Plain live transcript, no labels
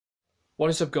What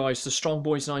is up, guys? The Strong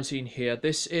Boys 19 here.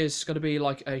 This is going to be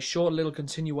like a short little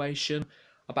continuation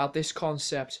about this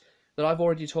concept that I've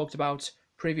already talked about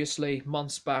previously,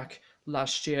 months back,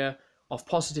 last year, of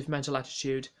positive mental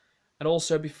attitude. And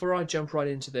also, before I jump right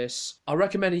into this, I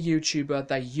recommend a YouTuber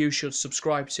that you should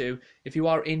subscribe to if you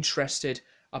are interested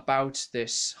about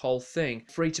this whole thing.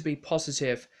 Free to be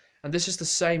positive. And this is the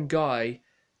same guy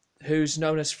who's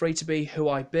known as Free to Be Who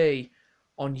I Be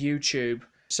on YouTube.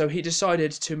 So he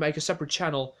decided to make a separate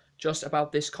channel just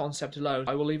about this concept alone.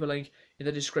 I will leave a link in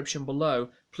the description below.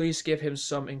 Please give him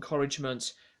some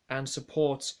encouragement and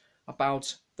support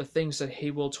about the things that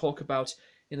he will talk about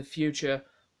in the future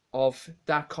of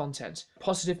that content.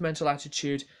 Positive mental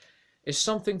attitude is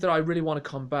something that I really want to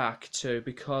come back to,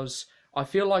 because I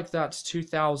feel like that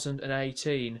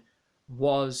 2018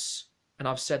 was, and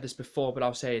I've said this before but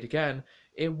I'll say it again,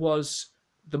 it was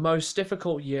the most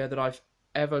difficult year that I've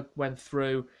ever went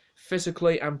through,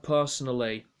 physically and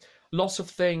personally. Lots of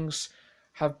things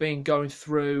have been going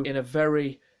through in a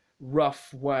very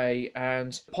rough way,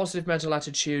 and positive mental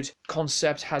attitude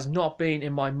concept has not been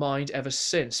in my mind ever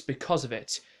since because of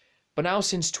it. But now,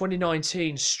 since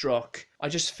 2019 struck, I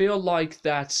just feel like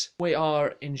that we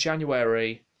are in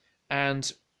January, and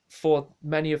for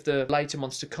many of the later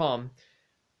months to come,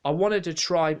 I wanted to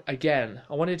try again.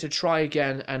 I wanted to try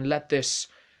again and let this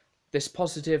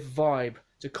positive vibe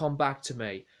to come back to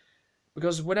me,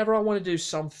 because whenever I want to do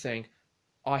something,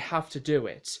 I have to do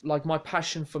it. Like my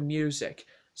passion for music,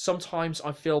 sometimes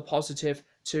I feel positive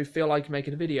to feel like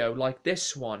making a video like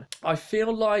this one. I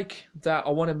feel like that I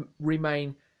want to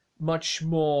remain much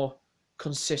more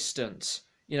consistent.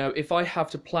 You know, if I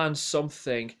have to plan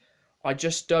something, I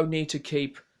just don't need to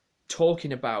keep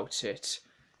talking about it,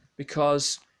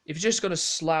 because if you're just going to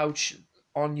slouch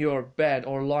on your bed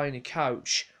or lie on your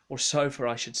couch, or sofa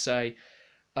I should say,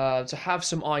 to have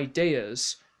some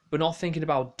ideas but not thinking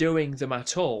about doing them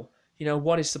at all, you know,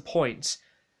 what is the point?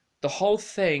 The whole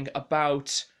thing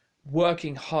about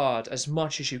working hard as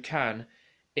much as you can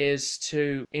is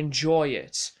to enjoy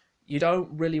it. You don't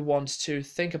really want to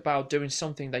think about doing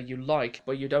something that you like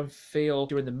but you don't feel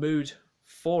you're in the mood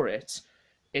for it.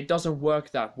 It doesn't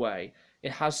work that way.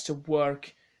 It has to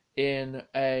work in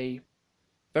a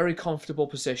very comfortable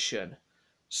position.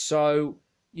 So,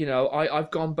 you know,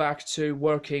 I've gone back to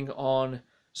working on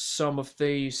some of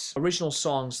these original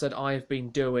songs that I have been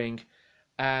doing,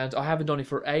 and I haven't done it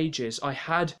for ages. I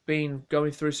had been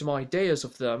going through some ideas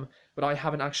of them, but I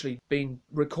haven't actually been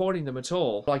recording them at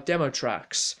all, like demo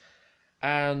tracks.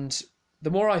 And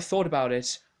the more I thought about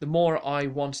it, the more I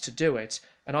want to do it,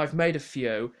 and I've made a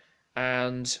few,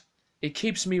 and it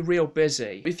keeps me real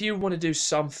busy. If you want to do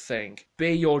something,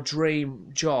 be your dream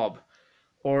job,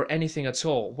 or anything at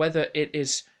all, whether it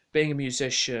is being a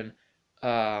musician,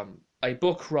 a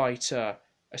book writer,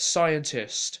 a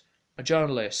scientist, a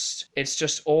journalist, it's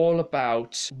just all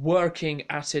about working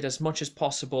at it as much as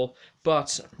possible,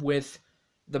 but with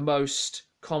the most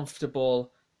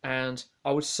comfortable and,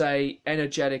 I would say,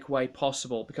 energetic way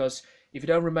possible. Because if you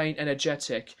don't remain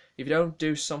energetic, if you don't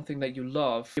do something that you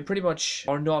love, you pretty much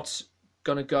are not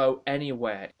gonna go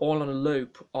anywhere, all on a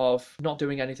loop of not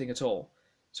doing anything at all.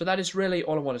 So that is really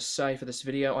all I want to say for this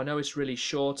video. I know it's really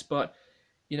short, but,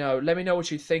 you know, let me know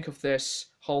what you think of this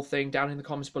whole thing down in the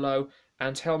comments below,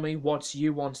 and tell me what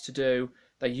you want to do,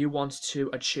 that you want to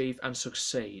achieve and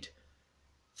succeed.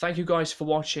 Thank you guys for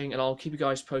watching, and I'll keep you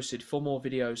guys posted for more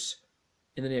videos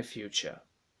in the near future.